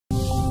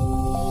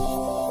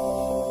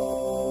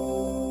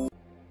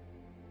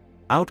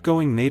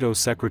Outgoing NATO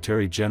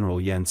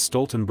Secretary-General Jens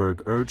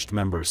Stoltenberg urged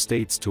member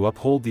states to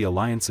uphold the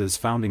alliance's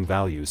founding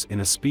values in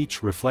a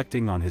speech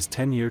reflecting on his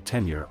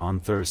tenure on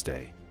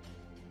Thursday.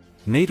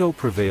 NATO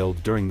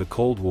prevailed during the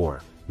Cold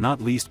War, not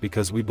least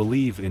because we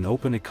believe in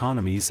open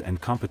economies and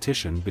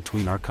competition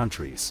between our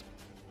countries.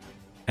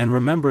 And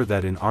remember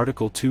that in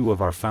Article 2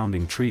 of our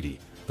founding treaty,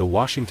 the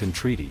Washington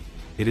Treaty,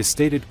 it is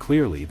stated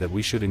clearly that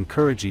we should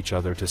encourage each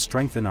other to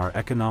strengthen our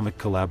economic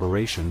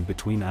collaboration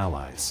between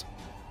allies.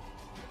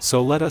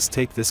 So let us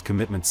take this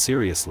commitment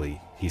seriously,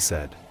 he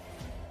said.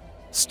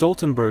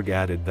 Stoltenberg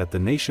added that the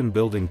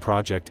nation-building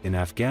project in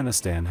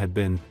Afghanistan had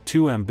been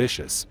too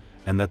ambitious,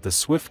 and that the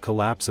swift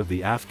collapse of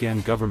the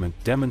Afghan government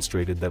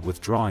demonstrated that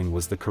withdrawing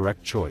was the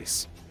correct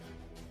choice.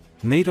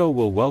 NATO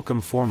will welcome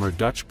former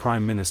Dutch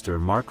Prime Minister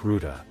Mark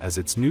Rutte as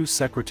its new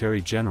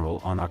Secretary-General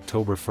on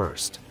October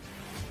 1st.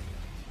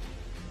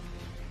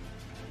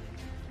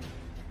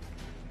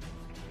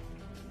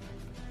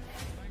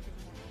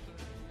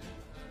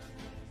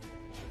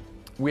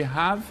 We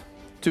have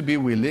to be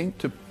willing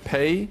to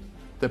pay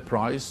the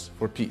price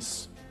for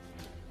peace.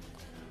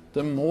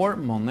 The more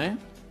money,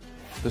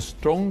 the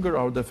stronger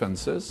our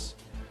defenses,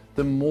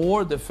 the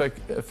more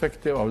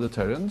effective our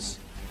deterrence,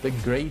 the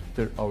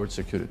greater our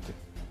security.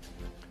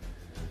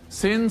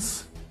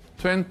 Since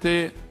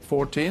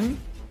 2014,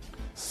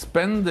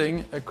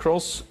 spending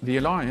across the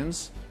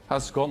alliance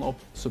has gone up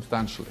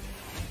substantially.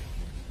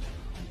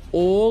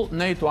 All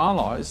NATO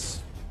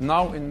allies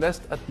now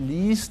invest at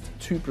least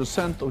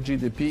 2% of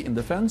GDP in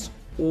defense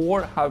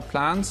or have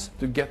plans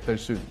to get there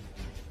soon.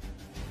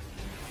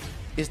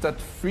 Is that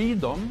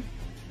freedom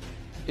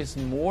is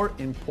more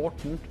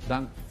important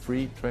than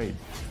free trade?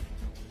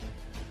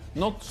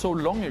 Not so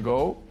long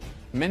ago,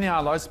 many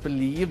allies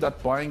believed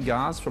that buying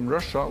gas from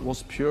Russia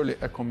was purely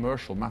a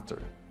commercial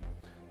matter.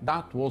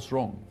 That was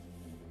wrong.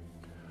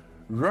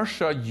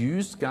 Russia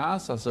used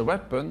gas as a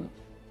weapon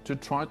to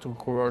try to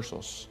coerce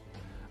us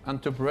and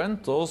to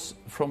prevent us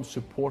from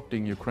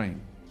supporting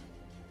Ukraine.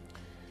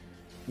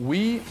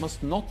 We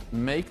must not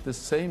make the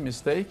same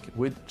mistake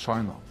with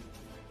China.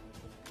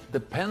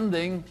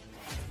 Depending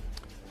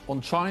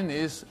on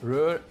Chinese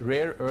rare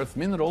earth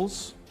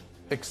minerals,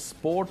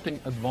 exporting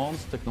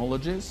advanced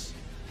technologies,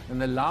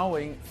 and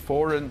allowing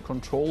foreign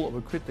control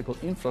over critical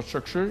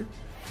infrastructure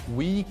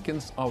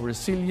weakens our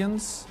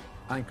resilience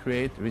and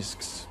creates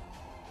risks.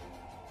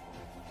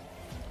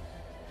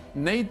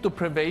 NATO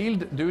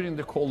prevailed during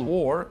the Cold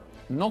War,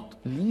 not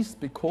least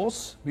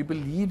because we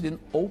believed in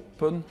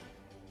open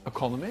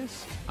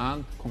economies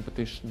and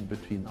competition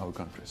between our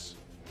countries.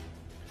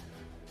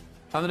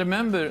 And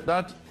remember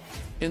that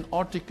in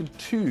Article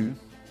 2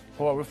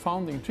 of our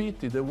founding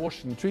treaty, the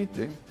Washington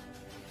Treaty,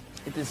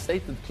 it is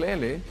stated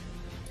clearly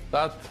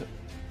that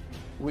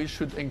we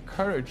should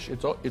encourage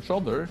each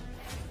other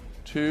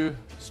to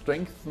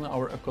strengthen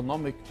our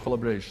economic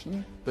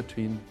collaboration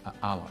between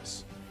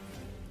allies.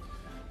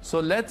 So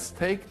let's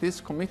take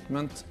this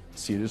commitment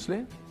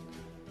seriously.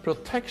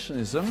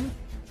 Protectionism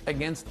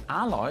against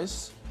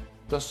allies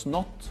does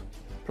not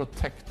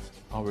protect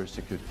our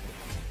security.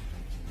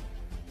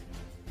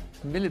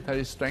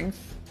 Military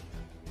strength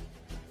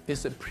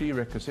is a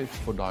prerequisite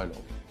for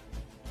dialogue.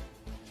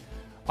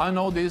 I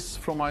know this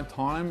from my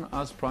time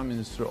as Prime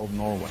Minister of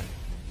Norway.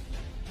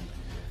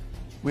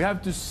 We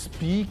have to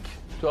speak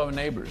to our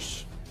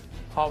neighbors,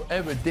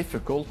 however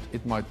difficult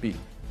it might be.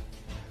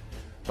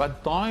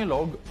 But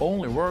dialogue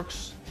only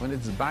works when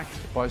it's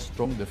backed by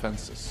strong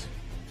defenses.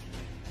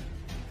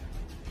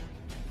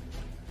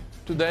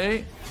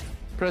 Today,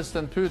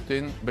 President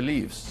Putin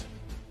believes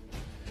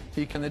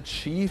he can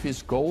achieve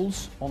his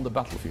goals on the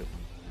battlefield.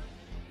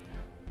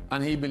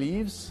 And he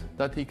believes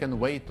that he can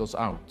wait us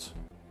out.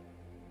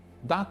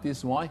 That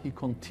is why he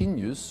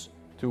continues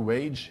to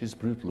wage his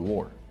brutal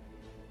war.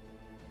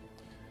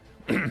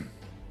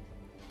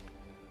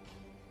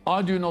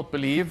 I do not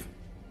believe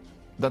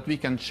that we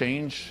can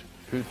change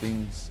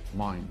Putin's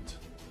mind.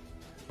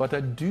 But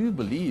I do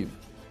believe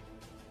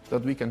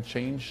that we can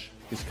change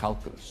his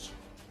calculus.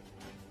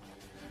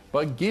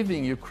 By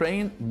giving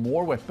Ukraine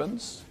more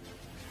weapons,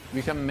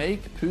 we can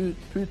make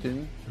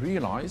Putin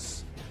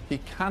realize he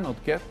cannot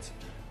get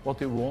what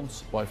he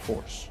wants by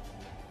force,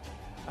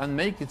 and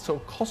make it so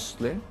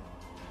costly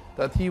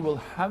that he will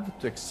have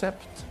to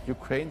accept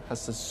Ukraine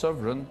has a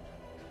sovereign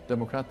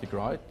democratic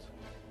right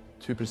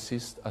to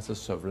persist as a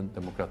sovereign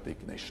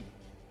democratic nation.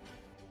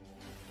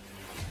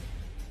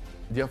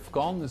 The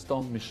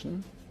Afghanistan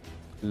mission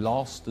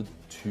lasted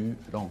too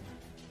long.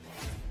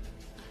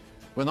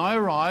 When I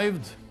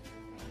arrived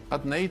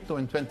at NATO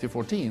in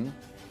 2014,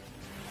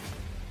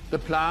 the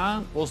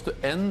plan was to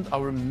end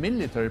our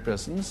military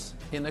presence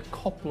in a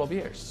couple of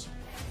years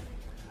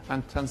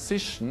and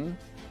transition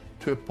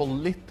to a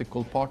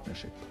political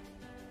partnership.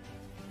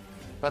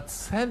 But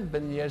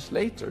 7 years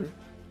later,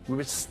 we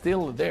were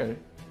still there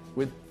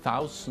with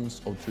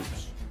thousands of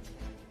troops.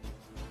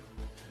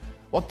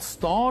 What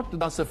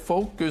started as a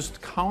focused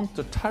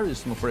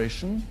counter-terrorism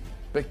operation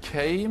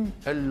became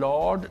a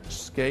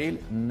large-scale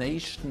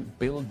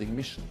nation-building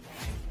mission.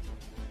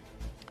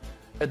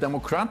 A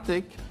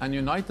democratic and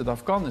united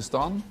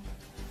Afghanistan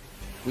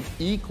with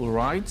equal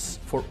rights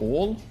for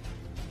all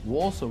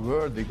was a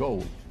worthy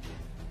goal.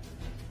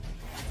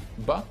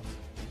 But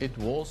it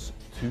was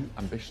too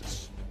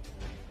ambitious.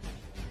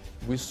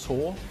 We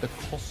saw the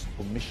cost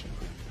of mission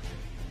creep.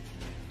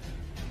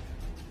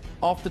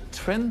 After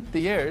 20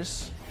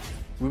 years,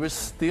 we were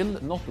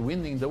still not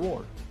winning the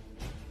war.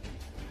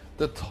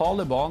 The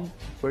Taliban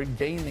were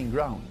gaining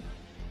ground.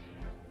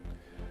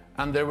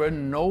 And there were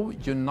no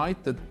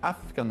united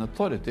Afghan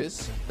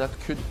authorities that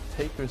could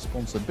take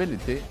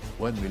responsibility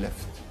when we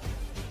left.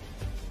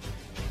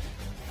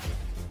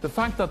 The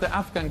fact that the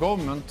Afghan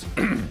government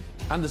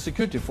and the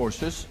security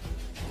forces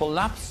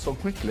collapsed so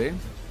quickly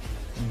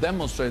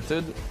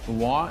demonstrated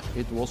why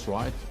it was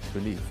right to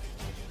leave.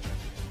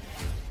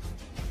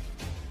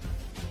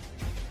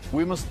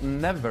 We must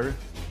never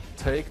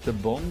take the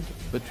bond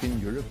between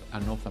Europe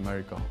and North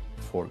America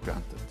for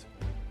granted.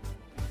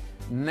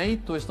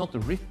 NATO is not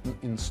written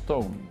in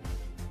stone.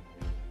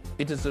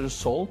 It is the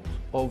result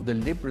of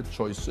deliberate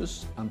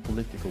choices and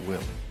political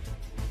will.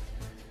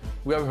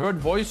 We have heard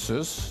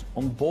voices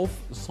on both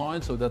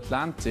sides of the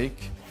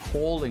Atlantic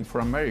calling for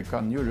America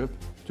and Europe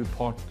to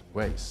part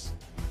ways.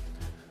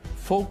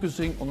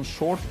 Focusing on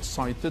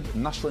short-sighted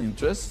national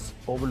interests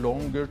over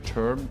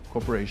longer-term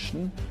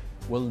cooperation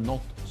will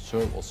not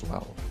serve us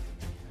well.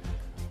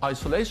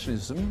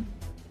 Isolationism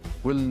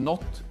will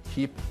not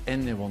keep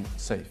anyone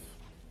safe.